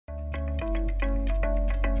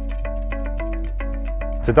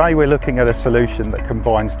Today we're looking at a solution that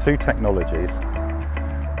combines two technologies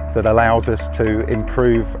that allows us to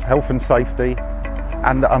improve health and safety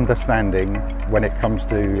and understanding when it comes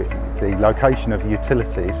to the location of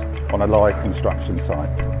utilities on a live construction site.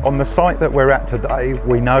 On the site that we're at today,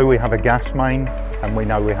 we know we have a gas main and we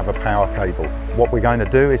know we have a power cable. What we're going to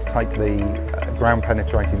do is take the ground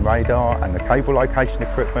penetrating radar and the cable location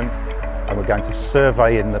equipment, and we're going to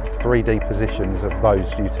survey in the 3D positions of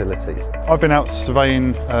those utilities. I've been out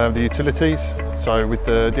surveying the utilities, so with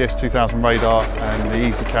the DS2000 radar and the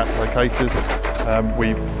EasyCat locators,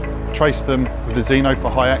 we've traced them with the Xeno for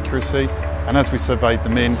high accuracy, and as we surveyed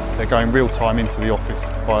them in, they're going real time into the office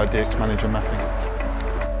via DX Manager mapping.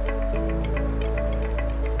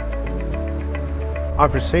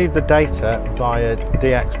 I've received the data via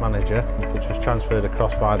DX Manager, which was transferred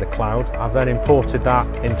across via the cloud. I've then imported that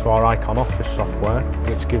into our Icon Office software,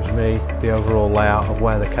 which gives me the overall layout of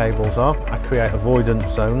where the cables are. I create avoidance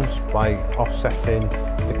zones by offsetting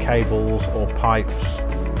the cables or pipes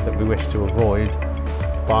that we wish to avoid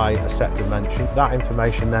by a set dimension. That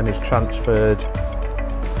information then is transferred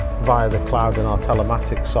via the cloud and our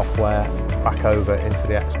telematics software back over into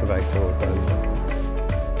the excavator or dozer.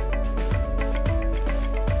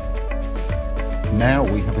 Now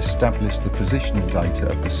we have established the positional data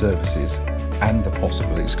of the services and the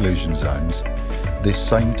possible exclusion zones. This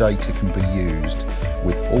same data can be used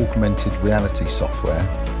with augmented reality software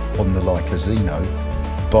on the Leica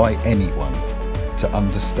Xeno by anyone to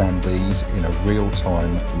understand these in a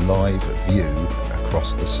real-time live view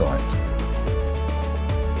across the site.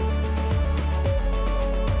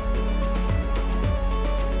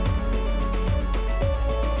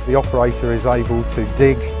 The operator is able to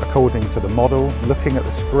dig according to the model. Looking at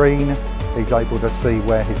the screen, he's able to see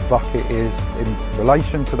where his bucket is in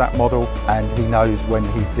relation to that model, and he knows when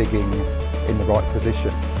he's digging in the right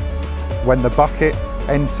position. When the bucket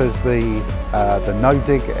enters the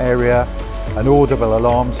no-dig area, an audible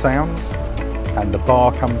alarm sounds and the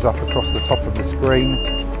bar comes up across the top of the screen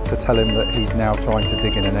to tell him that he's now trying to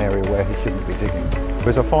dig in an area where he shouldn't be digging.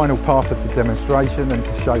 As a final part of the demonstration and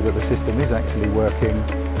to show that the system is actually working,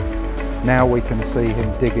 now we can see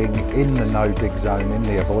him digging in the no-dig zone, in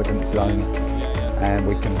the avoidance zone, and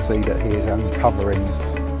we can see that he is uncovering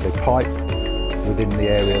the pipe within the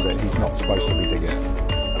area that he's not supposed to be digging.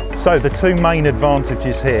 So the two main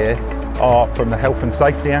advantages here are from the health and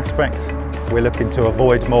safety aspect. We're looking to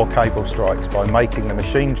avoid more cable strikes by making the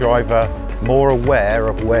machine driver more aware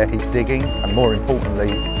of where he's digging and, more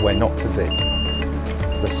importantly, where not to dig.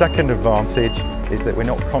 The second advantage is that we're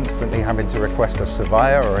not constantly having to request a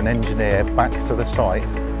surveyor or an engineer back to the site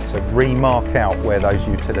to remark out where those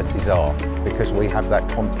utilities are, because we have that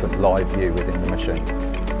constant live view within the machine.